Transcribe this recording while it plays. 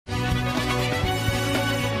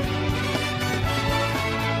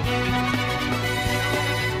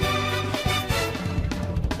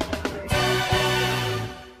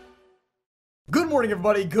morning,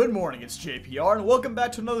 everybody. Good morning. It's JPR, and welcome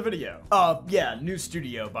back to another video. Yeah, new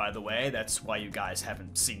studio, by the way. That's why you guys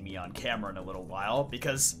haven't seen me on camera in a little while,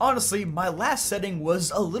 because honestly, my last setting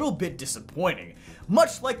was a little bit disappointing,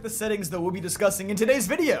 much like the settings that we'll be discussing in today's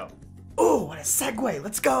video. Ooh, what a segue,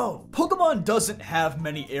 let's go! Pokemon doesn't have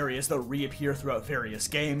many areas that reappear throughout various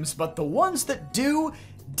games, but the ones that do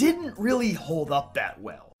didn't really hold up that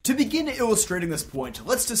well. To begin illustrating this point,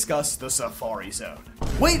 let's discuss the Safari Zone.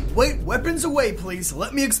 Wait, weapons away please,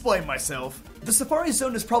 let me explain myself. The Safari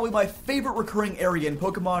Zone is probably my favorite recurring area in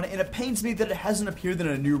Pokemon, and it pains me that it hasn't appeared in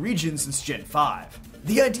a new region since Gen 5.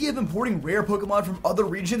 The idea of importing rare Pokemon from other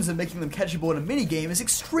regions and making them catchable in a minigame is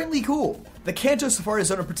extremely cool. The Kanto Safari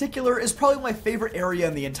Zone in particular is probably my favorite area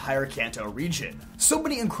in the entire Kanto region. So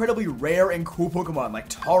many incredibly rare and cool Pokemon like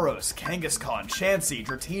Tauros, Kangaskhan, Chansey,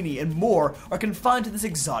 Dratini, and more are confined to this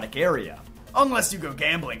exotic area. Unless you go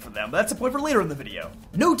gambling for them, but that's a point for later in the video.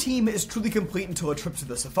 No team is truly complete until a trip to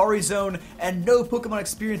the Safari Zone, and no Pokemon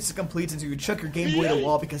experience is complete until you chuck your Game Boy at a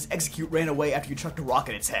wall because Execute ran away after you chucked a rock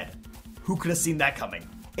at its head. Who could have seen that coming?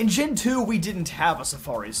 In Gen 2, we didn't have a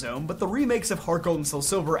Safari Zone, but the remakes of Heart Gold and Soul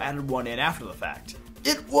Silver added one in after the fact.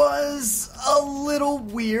 It was a little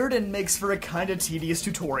weird and makes for a kinda tedious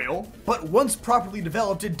tutorial, but once properly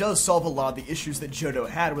developed, it does solve a lot of the issues that Johto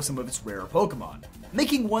had with some of its rarer Pokemon,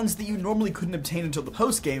 making ones that you normally couldn't obtain until the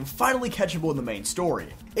post-game finally catchable in the main story.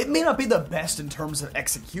 It may not be the best in terms of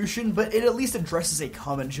execution, but it at least addresses a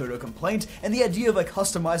common Johto complaint, and the idea of a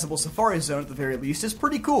customizable Safari Zone at the very least is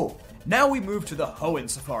pretty cool. Now we move to the Hoenn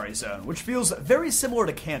Safari Zone, which feels very similar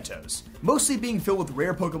to Kanto's, mostly being filled with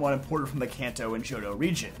rare Pokemon imported from the Kanto and Johto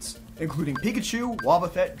regions, including Pikachu,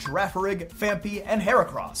 Wobbuffet, Girafarig, Phanpy, and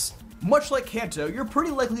Heracross. Much like Kanto, you're pretty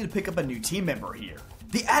likely to pick up a new team member here.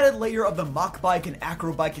 The added layer of the Mach Bike and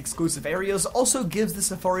Acro Bike exclusive areas also gives the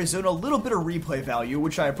Safari Zone a little bit of replay value,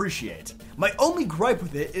 which I appreciate. My only gripe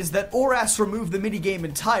with it is that ORAS removed the minigame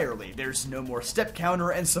entirely. There's no more step counter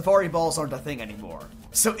and Safari Balls aren't a thing anymore.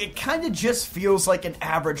 So it kinda just feels like an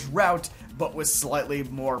average route, but with slightly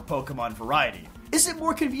more Pokemon variety. Is it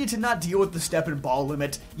more convenient to not deal with the step and ball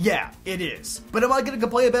limit? Yeah, it is. But am I gonna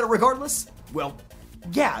complain about it regardless? Well,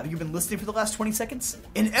 yeah, have you been listening for the last 20 seconds?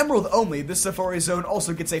 In Emerald only, this Safari Zone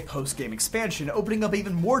also gets a post-game expansion, opening up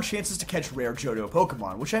even more chances to catch rare Johto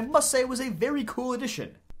Pokemon, which I must say was a very cool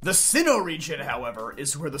addition. The Sinnoh region, however,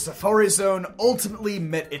 is where the Safari Zone ultimately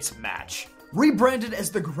met its match. Rebranded as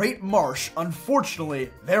the Great Marsh, unfortunately,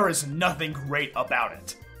 there is nothing great about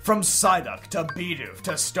it. From Psyduck to Bidoof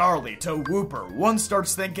to Starly to Wooper, one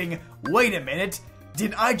starts thinking, wait a minute,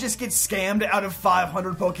 did I just get scammed out of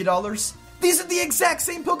 500 Pokédollars? These are the exact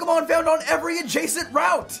same Pokemon found on every adjacent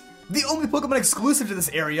route! The only Pokemon exclusive to this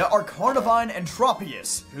area are Carnivine and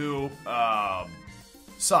Tropius, who,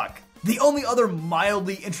 suck. The only other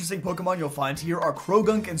mildly interesting Pokemon you'll find here are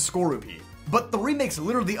Croagunk and Skorupi, but the remake's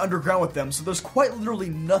literally underground with them, so there's quite literally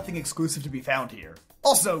nothing exclusive to be found here.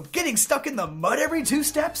 Also, getting stuck in the mud every 2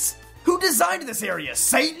 steps? Who designed this area,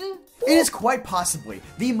 Satan? It is quite possibly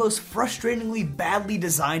the most frustratingly badly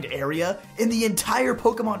designed area in the entire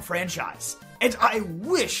Pokemon franchise. And I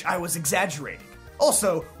wish I was exaggerating.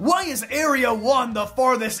 Also, why is Area 1 the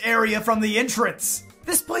farthest area from the entrance?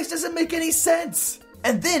 This place doesn't make any sense.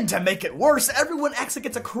 And then, to make it worse, everyone acts like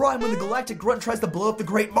it's a crime when the Galactic Grunt tries to blow up the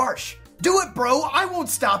Great Marsh. Do it, bro, I won't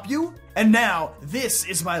stop you! And now, this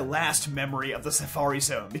is my last memory of the Safari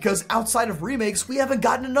Zone, because outside of remakes, we haven't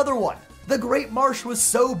gotten another one. The Great Marsh was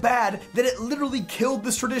so bad that it literally killed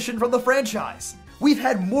this tradition from the franchise. We've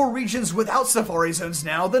had more regions without Safari Zones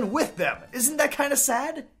now than with them. Isn't that kinda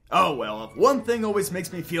sad? Oh well, if one thing always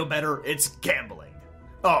makes me feel better, it's gambling.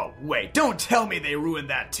 Oh wait, don't tell me they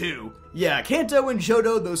ruined that too. Yeah, Kanto and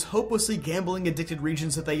Johto, those hopelessly gambling addicted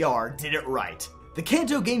regions that they are, did it right. The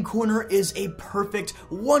Kanto Game Corner is a perfect,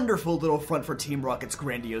 wonderful little front for Team Rocket's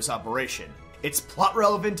grandiose operation. It's plot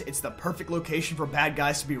relevant, it's the perfect location for bad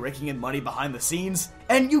guys to be raking in money behind the scenes,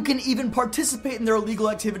 and you can even participate in their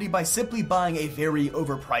illegal activity by simply buying a very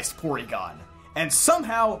overpriced Porygon. And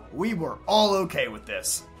somehow, we were all okay with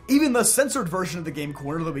this. Even the censored version of the Game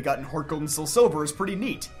Corner that we got in Heart Gold and Soul Silver is pretty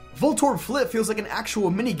neat. Voltorb Flip feels like an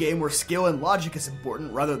actual minigame where skill and logic is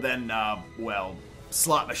important rather than, well,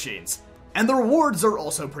 slot machines. And the rewards are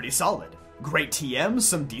also pretty solid. Great TMs,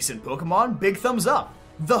 some decent Pokemon, big thumbs up.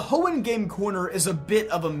 The Hoenn Game Corner is a bit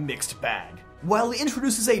of a mixed bag. While it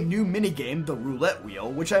introduces a new minigame, the Roulette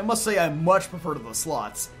Wheel, which I must say I much prefer to the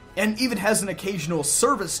slots, and even has an occasional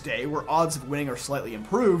service day where odds of winning are slightly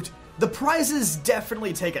improved, the prizes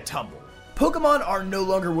definitely take a tumble. Pokemon are no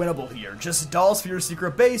longer winnable here, just dolls for your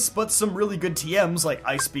secret base, but some really good TMs like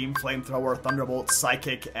Ice Beam, Flamethrower, Thunderbolt,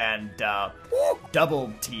 Psychic, and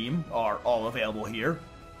Double Team are all available here.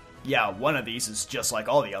 Yeah, one of these is just like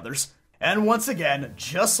all the others. And once again,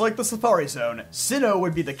 just like the Safari Zone, Sinnoh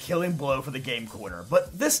would be the killing blow for the Game Corner,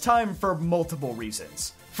 but this time for multiple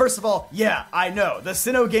reasons. First of all, yeah, I know, the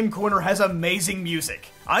Sinnoh Game Corner has amazing music.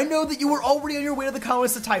 I know that you were already on your way to the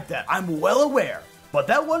comments to type that, I'm well aware. But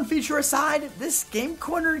that one feature aside, this Game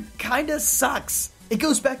Corner kinda sucks. It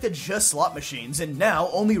goes back to just slot machines, and now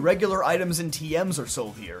only regular items and TMs are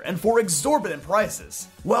sold here, and for exorbitant prices.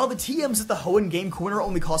 While the TMs at the Hoenn Game Corner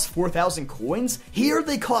only cost 4,000 coins, here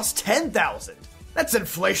they cost 10,000. That's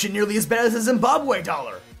inflation nearly as bad as a Zimbabwe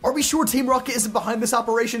dollar. Are we sure Team Rocket isn't behind this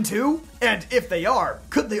operation too? And if they are,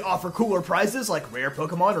 could they offer cooler prizes like rare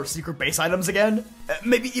Pokemon or secret base items again?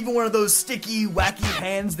 Maybe even one of those sticky, wacky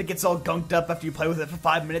hands that gets all gunked up after you play with it for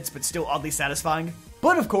 5 minutes but still oddly satisfying?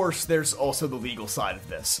 But of course, there's also the legal side of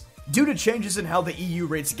this. Due to changes in how the EU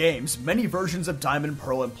rates games, many versions of Diamond,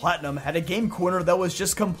 Pearl, and Platinum had a game corner that was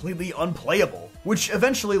just completely unplayable, which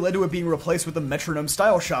eventually led to it being replaced with the Metronome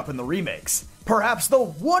style shop in the remakes. Perhaps the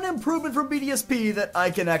one improvement from BDSP that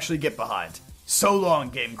I can actually get behind. So long,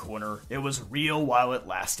 Game Corner. It was real while it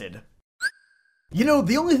lasted. You know,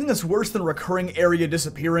 the only thing that's worse than a recurring area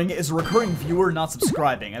disappearing is a recurring viewer not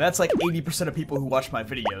subscribing, and that's like 80% of people who watch my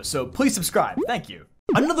videos, so please subscribe, thank you.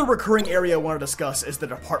 Another recurring area I want to discuss is the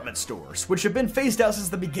department stores, which have been phased out since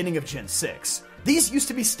the beginning of Gen 6. These used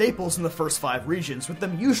to be staples in the first 5 regions, with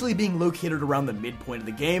them usually being located around the midpoint of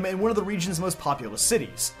the game in one of the region's most populous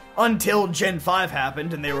cities. Until Gen 5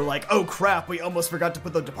 happened and they were like, oh crap, we almost forgot to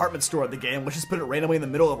put the department store in the game, let's just put it randomly in the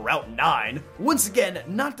middle of Route 9. Once again,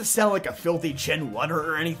 not to sound like a filthy Gen 1er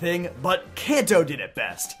or anything, but Kanto did it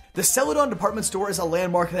best. The Celadon department store is a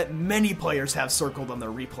landmark that many players have circled on their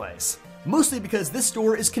replays. Mostly because this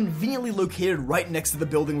store is conveniently located right next to the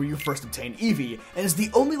building where you first obtain Eevee, and is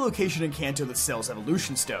the only location in Kanto that sells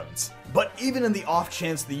evolution stones. But even in the off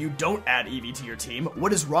chance that you don't add Eevee to your team,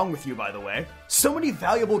 what is wrong with you by the way? So many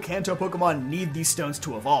valuable Kanto Pokemon need these stones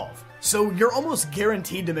to evolve, so you're almost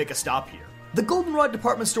guaranteed to make a stop here. The Goldenrod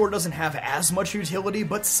department store doesn't have as much utility,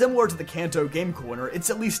 but similar to the Kanto Game Corner, it's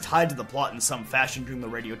at least tied to the plot in some fashion during the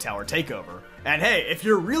Radio Tower takeover. And hey, if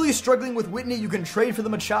you're really struggling with Whitney, you can trade for the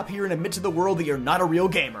Machop here and admit to the world that you're not a real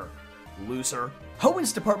gamer. Loser.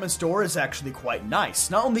 Hoenn's department store is actually quite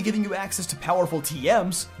nice, not only giving you access to powerful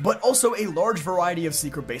TMs, but also a large variety of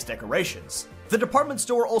secret base decorations. The department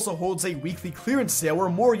store also holds a weekly clearance sale where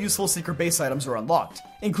more useful secret base items are unlocked,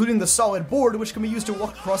 including the solid board which can be used to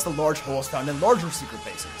walk across the large holes found in larger secret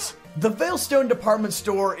bases. The Veilstone department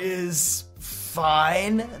store is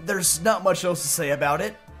fine, there's not much else to say about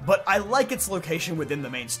it, but I like its location within the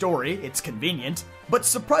main story, it's convenient. But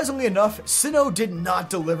surprisingly enough, Sinnoh did not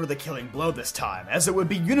deliver the killing blow this time, as it would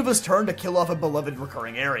be Univa's turn to kill off a beloved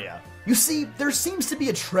recurring area. You see, there seems to be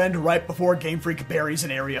a trend right before Game Freak buries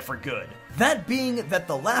an area for good. That being that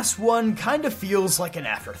the last one kinda feels like an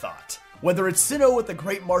afterthought. Whether it's Sinnoh with the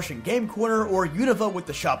Great Martian Game Corner or Univa with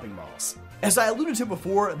the shopping malls. As I alluded to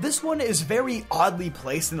before, this one is very oddly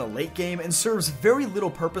placed in the late game and serves very little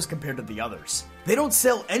purpose compared to the others. They don't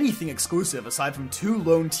sell anything exclusive aside from 2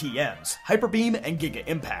 lone TMs, Hyper Beam and Giga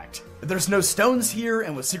Impact. There's no stones here,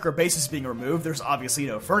 and with secret bases being removed, there's obviously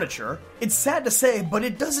no furniture. It's sad to say, but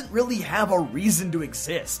it doesn't really have a reason to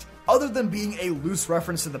exist, other than being a loose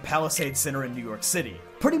reference to the Palisade Center in New York City.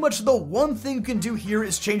 Pretty much the one thing you can do here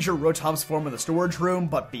is change your Rotom's form in the storage room,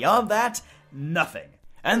 but beyond that, nothing.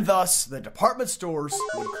 And thus, the department stores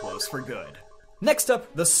would close for good. Next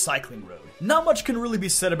up, the cycling road. Not much can really be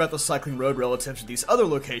said about the cycling road relative to these other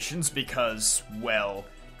locations because, well,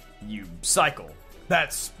 you cycle.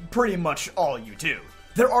 That's pretty much all you do.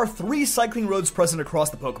 There are 3 cycling roads present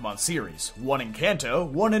across the Pokemon series, one in Kanto,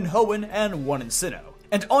 one in Hoenn, and one in Sinnoh.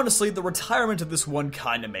 And honestly, the retirement of this one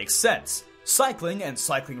kinda makes sense. Cycling, and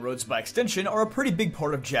cycling roads by extension, are a pretty big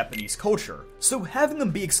part of Japanese culture, so having them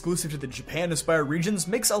be exclusive to the Japan-inspired regions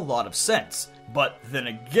makes a lot of sense. But then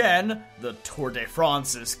again, the Tour de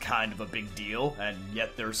France is kind of a big deal, and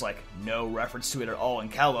yet there's like no reference to it at all in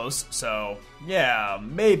Kalos, so yeah,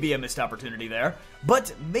 maybe a missed opportunity there.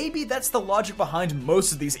 But maybe that's the logic behind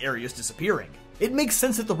most of these areas disappearing. It makes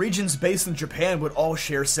sense that the regions based in Japan would all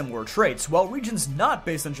share similar traits, while regions not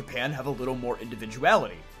based in Japan have a little more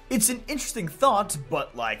individuality. It's an interesting thought,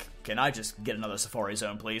 but like, can I just get another Safari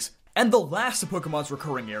Zone, please? And the last of Pokemon's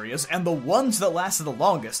recurring areas, and the ones that lasted the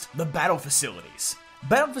longest, the battle facilities.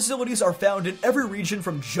 Battle facilities are found in every region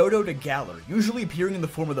from Johto to Galar, usually appearing in the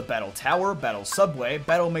form of the Battle Tower, Battle Subway,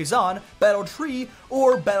 Battle Maison, Battle Tree,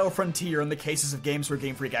 or Battle Frontier in the cases of games where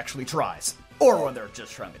Game Freak actually tries. Or when they're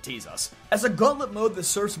just trying to tease us. As a gauntlet mode that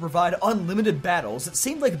serves to provide unlimited battles, it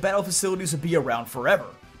seemed like battle facilities would be around forever.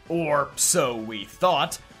 Or so we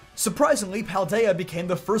thought. Surprisingly, Paldea became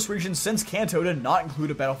the first region since Kanto to not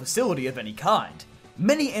include a battle facility of any kind.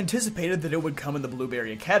 Many anticipated that it would come in the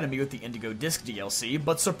Blueberry Academy with the Indigo Disc DLC,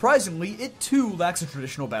 but surprisingly, it too lacks a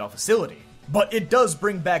traditional battle facility. But it does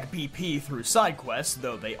bring back BP through side quests,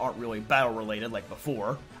 though they aren't really battle related like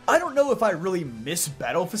before. I don't know if I really miss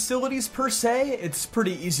battle facilities per se. It's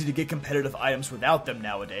pretty easy to get competitive items without them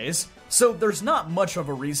nowadays. So there's not much of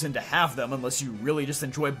a reason to have them unless you really just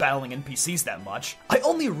enjoy battling NPCs that much. I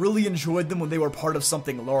only really enjoyed them when they were part of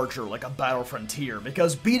something larger like a battle frontier,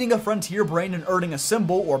 because beating a frontier brain and earning a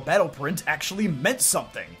symbol or battle print actually meant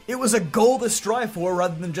something. It was a goal to strive for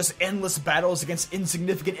rather than just endless battles against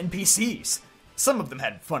insignificant NPCs. Some of them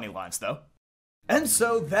had funny lines though. And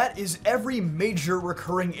so that is every major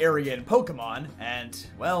recurring area in Pokemon, and,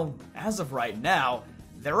 well, as of right now,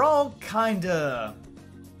 they're all kinda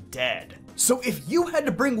dead. So if you had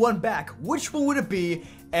to bring one back, which one would it be,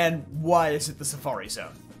 and why is it the Safari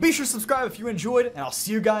Zone? Be sure to subscribe if you enjoyed, and I'll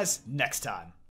see you guys next time.